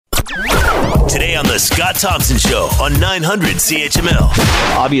Today on The Scott Thompson Show on 900 CHML.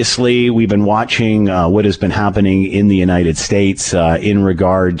 Obviously, we've been watching what has been happening in the United States in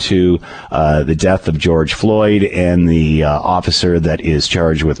regard to the death of George Floyd and the officer that is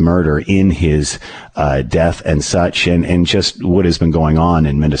charged with murder in his death and such, and just what has been going on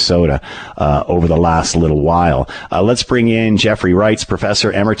in Minnesota over the last little while. Let's bring in Jeffrey Reitz,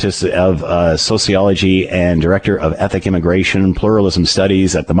 Professor Emeritus of Sociology and Director of Ethnic Immigration and Pluralism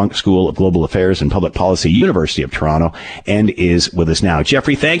Studies at the Munk School of Global Affairs and Public Policy, University of Toronto, and is with us now.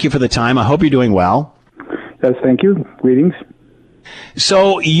 Jeffrey, thank you for the time. I hope you're doing well. Yes, thank you. Greetings.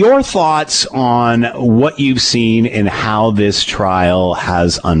 So your thoughts on what you've seen and how this trial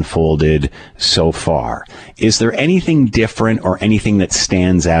has unfolded so far. Is there anything different or anything that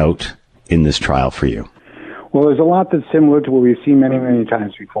stands out in this trial for you? Well, there's a lot that's similar to what we've seen many, many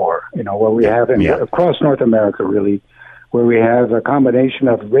times before, where we have across North America, really, where we have a combination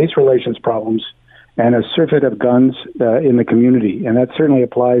of race relations problems and a surfeit of guns in the community. And that certainly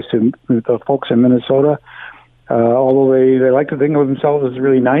applies to the folks in Minnesota. Although they like to think of themselves as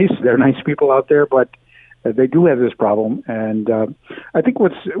really nice. They're nice people out there, but they do have this problem. And I think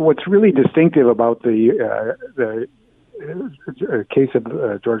what's really distinctive about the case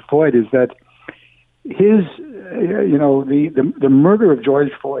of George Floyd is that his, the murder of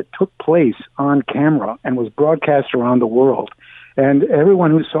George Floyd took place on camera and was broadcast around the world. And everyone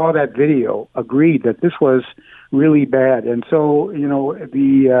who saw that video agreed that this was really bad. And so,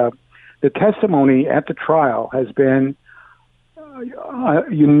 the testimony at the trial has been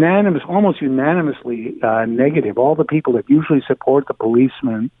almost unanimously negative. All the people that usually support the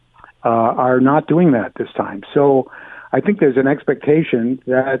policeman are not doing that this time. So I think there's an expectation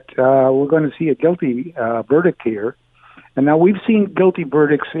that we're going to see a guilty verdict here. And now we've seen guilty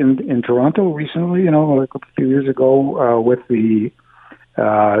verdicts in Toronto recently, like a few years ago with the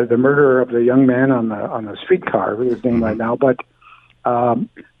murder of the young man on the streetcar, his name right now. But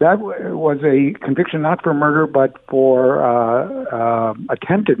that was a conviction not for murder, but for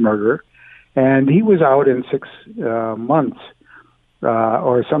attempted murder. And he was out in 6 months.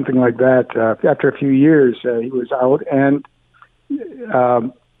 Or something like that. After a few years, he was out, and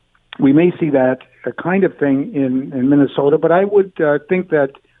we may see that kind of thing in Minnesota. But I would think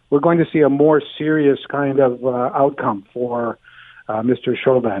that we're going to see a more serious kind of outcome for Mr.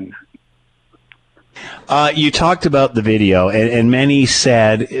 Chauvin. You talked about the video, and many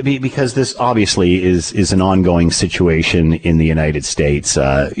said, because this obviously is an ongoing situation in the United States,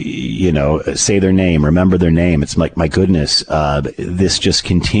 say their name, remember their name. It's like, my goodness, this just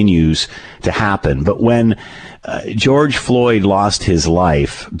continues to happen. But when George Floyd lost his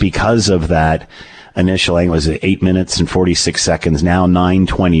life because of that initial angle, was it 8 minutes and 46 seconds, now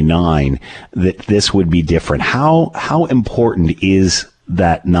 9:29, that this would be different. How important is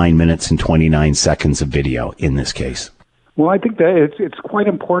that 9 minutes and 29 seconds of video in this case? Well, I think that it's quite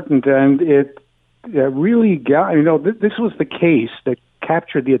important, and it really got, this was the case that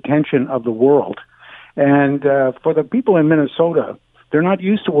captured the attention of the world. And for the people in Minnesota, they're not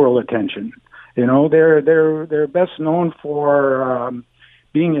used to world attention. They're best known for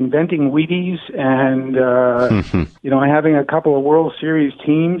inventing Wheaties and having a couple of World Series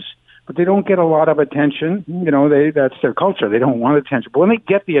teams. But they don't get a lot of attention. That's their culture. They don't want attention. But when they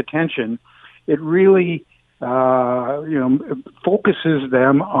get the attention, it really, focuses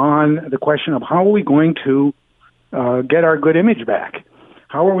them on the question of how are we going to get our good image back?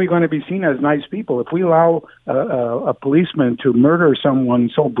 How are we going to be seen as nice people? If we allow a policeman to murder someone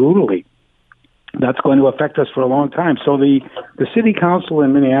so brutally, that's going to affect us for a long time. So the city council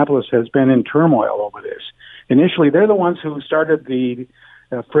in Minneapolis has been in turmoil over this. Initially, they're the ones who started the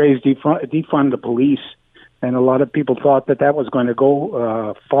phrase defund the police, and a lot of people thought that was going to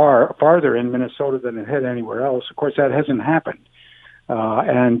go farther in Minnesota than it had anywhere else. Of course, that hasn't happened,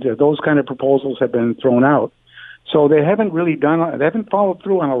 and those kind of proposals have been thrown out. So they haven't followed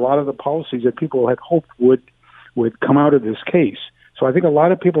through on a lot of the policies that people had hoped would come out of this case. So I think a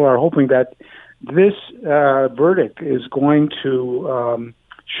lot of people are hoping that this verdict is going to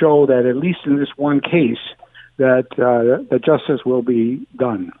show that, at least in this one case, that justice will be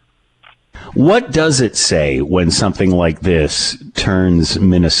done. What does it say when something like this turns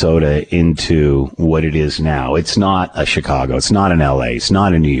Minnesota into what it is now? It's not a Chicago, it's not an LA, it's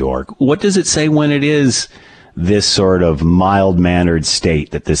not a New York. What does it say when it is this sort of mild-mannered state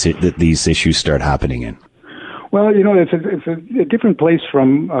that these issues start happening in? Well, it's a different place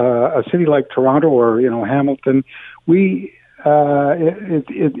from a city like Toronto or Hamilton. It's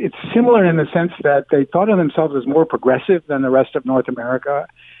similar in the sense that they thought of themselves as more progressive than the rest of North America.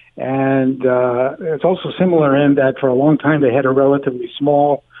 And it's also similar in that for a long time they had a relatively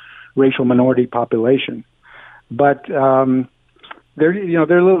small racial minority population. But they're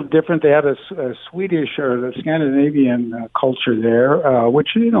a little different. They have a Swedish or the Scandinavian culture there,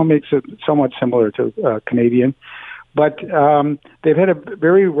 which makes it somewhat similar to Canadian. But they've had a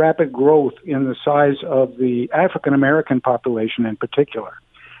very rapid growth in the size of the African American population in particular,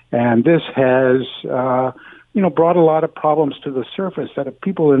 and this has brought a lot of problems to the surface that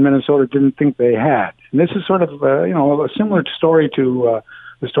people in Minnesota didn't think they had. And this is sort of a similar story to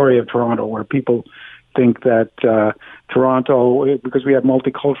the story of Toronto, where people think that Toronto, because we have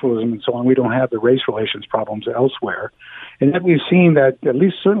multiculturalism and so on, we don't have the race relations problems elsewhere. And yet we've seen that, at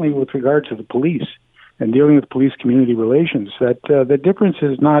least certainly with regard to the police and dealing with police community relations, that the difference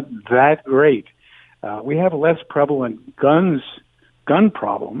is not that great. We have a less prevalent gun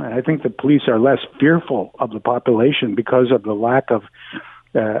problem, and I think the police are less fearful of the population because of the lack of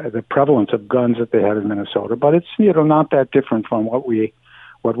the prevalence of guns that they have in Minnesota. But it's not that different from what we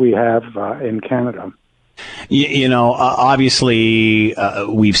have in Canada. Obviously,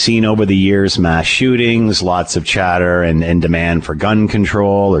 we've seen over the years mass shootings, lots of chatter and demand for gun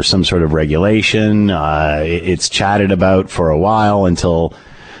control or some sort of regulation. It's chatted about for a while until,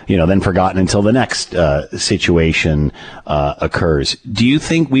 then forgotten until the next situation occurs. Do you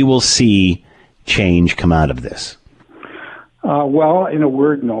think we will see change come out of this? Well, in a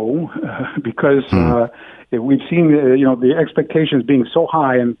word, no, because we've seen the expectations being so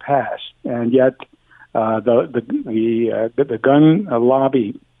high in the past, and yet the gun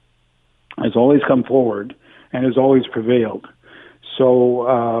lobby has always come forward and has always prevailed. So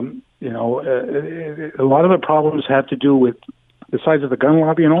a lot of the problems have to do with the size of the gun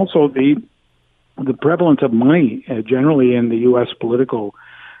lobby and also the prevalence of money generally in the U.S. political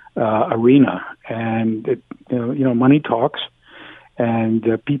arena, and money talks. And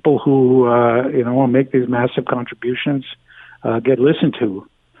people who make these massive contributions get listened to.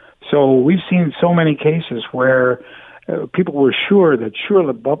 So we've seen so many cases where people were sure the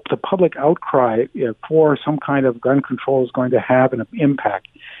public outcry for some kind of gun control is going to have an impact,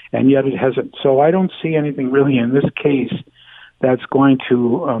 and yet it hasn't. So I don't see anything really in this case that's going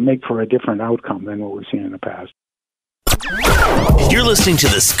to make for a different outcome than what we've seen in the past. You're listening to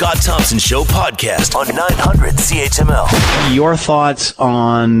the Scott Thompson Show podcast on 900 CHML. Your thoughts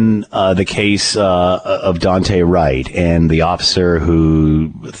on the case of Daunte Wright and the officer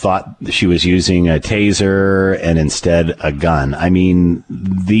who thought she was using a taser and instead a gun. I mean,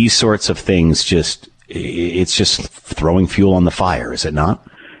 these sorts of things it's just throwing fuel on the fire, is it not?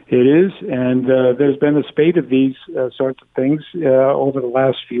 It is, and there's been a spate of these sorts of things over the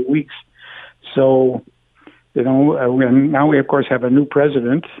last few weeks. So, now we, of course, have a new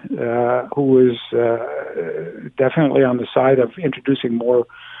president who is definitely on the side of introducing more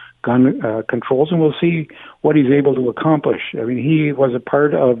gun controls, and we'll see what he's able to accomplish. I mean, he was a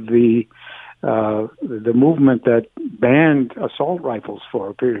part of the movement that banned assault rifles for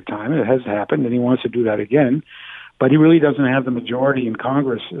a period of time. It has happened, and he wants to do that again. But he really doesn't have the majority in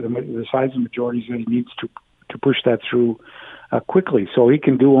Congress, the size of majorities that he needs to push that through quickly. So he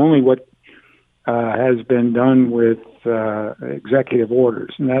can do only what has been done with executive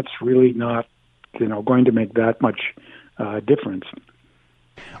orders, and that's really not, going to make that much difference.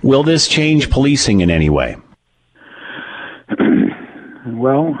 Will this change policing in any way?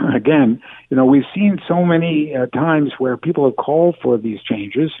 Well, again, we've seen so many times where people have called for these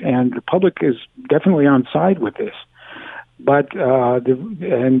changes, and the public is definitely on side with this. But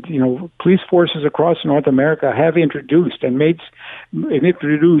police forces across North America have introduced changes in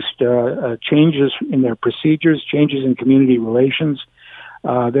their procedures, changes in community relations.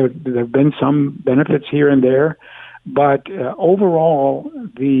 There have been some benefits here and there, but overall,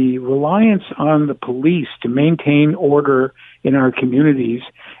 the reliance on the police to maintain order in our communities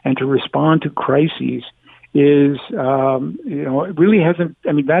and to respond to crises is, it really hasn't.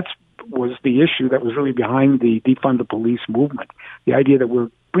 I mean, that was the issue that was really behind the defund the police movement. The idea that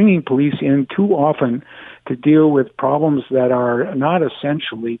we're bringing police in too often to deal with problems that are not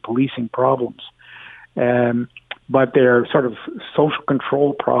essentially policing problems, but they're sort of social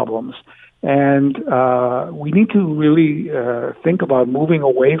control problems. And we need to really think about moving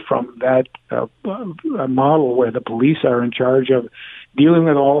away from that model where the police are in charge of dealing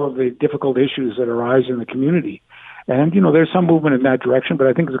with all of the difficult issues that arise in the community. And, there's some movement in that direction, but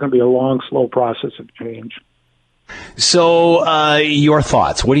I think it's going to be a long, slow process of change. So your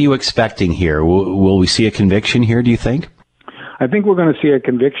thoughts, what are you expecting here? Will we see a conviction here, do you think? I think we're going to see a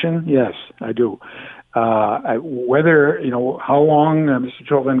conviction. Yes, I do. Whether, how long Mr.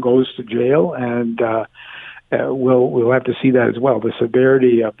 Chauvin goes to jail, and we'll have to see that as well, the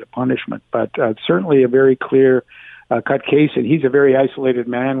severity of the punishment. But certainly a very clear cut case, and he's a very isolated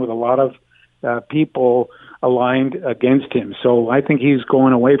man with a lot of people aligned against him. So I think he's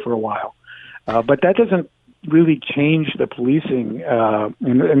going away for a while. But that doesn't really change the policing.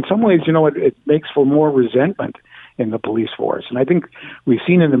 In some ways, it makes for more resentment in the police force. And I think we've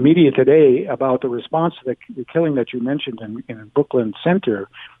seen in the media today about the response to the killing that you mentioned in Brooklyn Center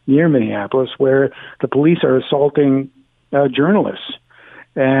near Minneapolis, where the police are assaulting journalists.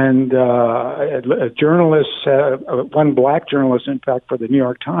 And a journalist, one black journalist, in fact, for the New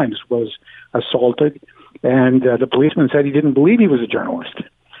York Times, was assaulted. And the policeman said he didn't believe he was a journalist.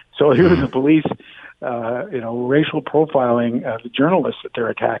 So here was the police, racial profiling the journalists that they're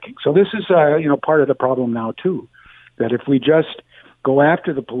attacking. So this is, part of the problem now, too, that if we just go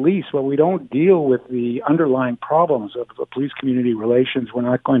after the police, we don't deal with the underlying problems of the police-community relations, we're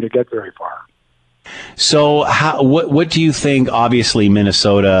not going to get very far. So what do you think, obviously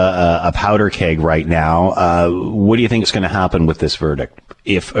Minnesota, a powder keg right now, what do you think is going to happen with this verdict?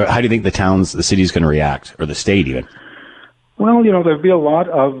 How do you think the city is going to react, or the state even? Well, there'll be a lot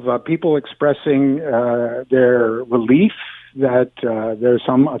of people expressing their relief that there's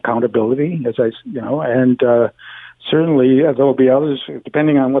some accountability, and certainly there'll be others,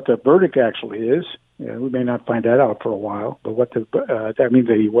 depending on what the verdict actually is. We may not find that out for a while, but what the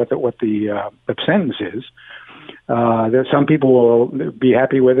sentence is. There's some people will be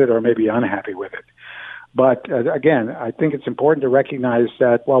happy with it or maybe unhappy with it. But again, I think it's important to recognize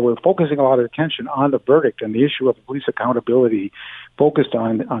that while we're focusing a lot of attention on the verdict and the issue of police accountability focused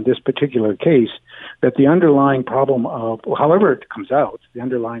on this particular case, that the underlying problem of, however it comes out, the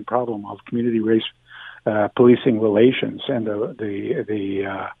underlying problem of community-race policing relations and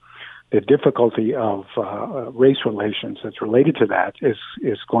the difficulty of race relations that's related to that is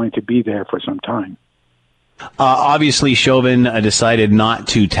going to be there for some time. Obviously, Chauvin decided not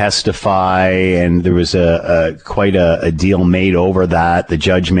to testify, and there was quite a deal made over that, the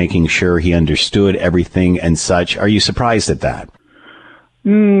judge making sure he understood everything and such. Are you surprised at that?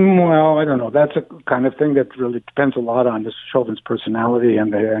 Well, I don't know. That's a kind of thing that really depends a lot on Chauvin's personality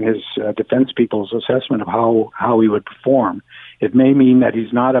and his defense people's assessment of how he would perform. It may mean that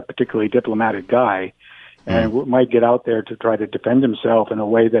he's not a particularly diplomatic guy, and might get out there to try to defend himself in a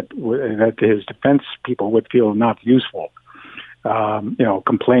way that his defense people would feel not useful.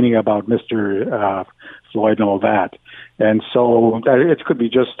 Complaining about Mr. Floyd and all that, and so it could be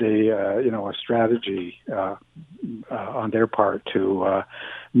just a strategy on their part to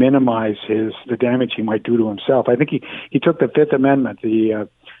minimize the damage he might do to himself. I think he took the Fifth Amendment, the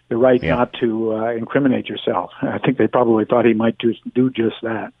right not to incriminate yourself. I think they probably thought he might do just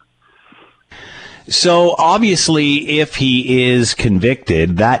that. So obviously, if he is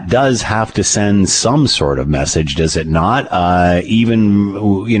convicted, that does have to send some sort of message, does it not? Even,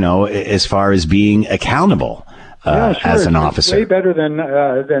 as far as being accountable as an officer. It's way better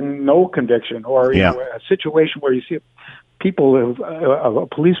than no conviction, or a situation where you see a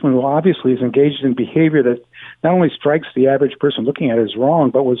policeman who obviously is engaged in behavior that not only strikes the average person looking at it as wrong,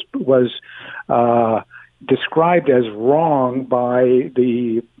 but was described as wrong by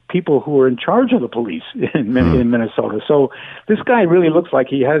the people who are in charge of the police in Minnesota. So this guy really looks like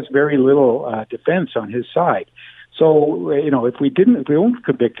he has very little defense on his side. So, if we don't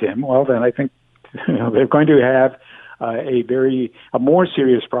convict him, well, then I think they're going to have a more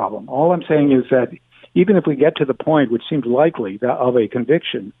serious problem. All I'm saying is that even if we get to the point, which seems likely, of a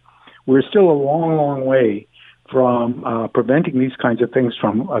conviction, we're still a long, long way from preventing these kinds of things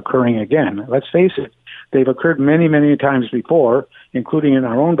from occurring again. Let's face it, they've occurred many, many times before, including in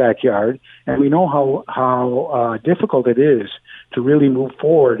our own backyard, and we know how difficult it is to really move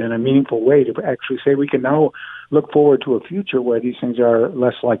forward in a meaningful way, to actually say we can now look forward to a future where these things are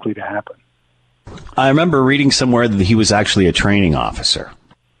less likely to happen. I remember reading somewhere that he was actually a training officer.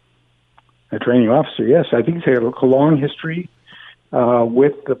 A training officer, yes. I think he had a long history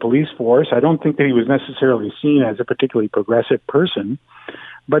with the police force. I don't think that he was necessarily seen as a particularly progressive person.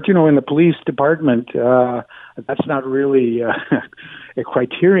 But, in the police department, that's not really a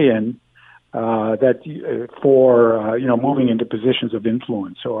criterion for moving into positions of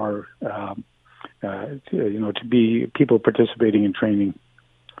influence or, to be people participating in training.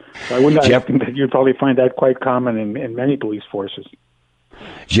 So I think that you'd probably find that quite common in many police forces.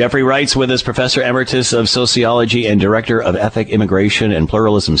 Jeffrey Wright's with us, Professor Emeritus of Sociology and Director of Ethic, Immigration, and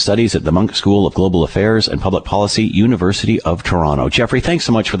Pluralism Studies at the Munk School of Global Affairs and Public Policy, University of Toronto. Jeffrey, thanks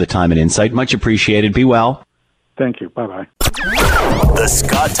so much for the time and insight. Much appreciated. Be well. Thank you. Bye-bye. The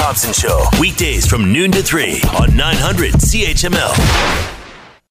Scott Thompson Show, weekdays from noon to 3 on 900 CHML.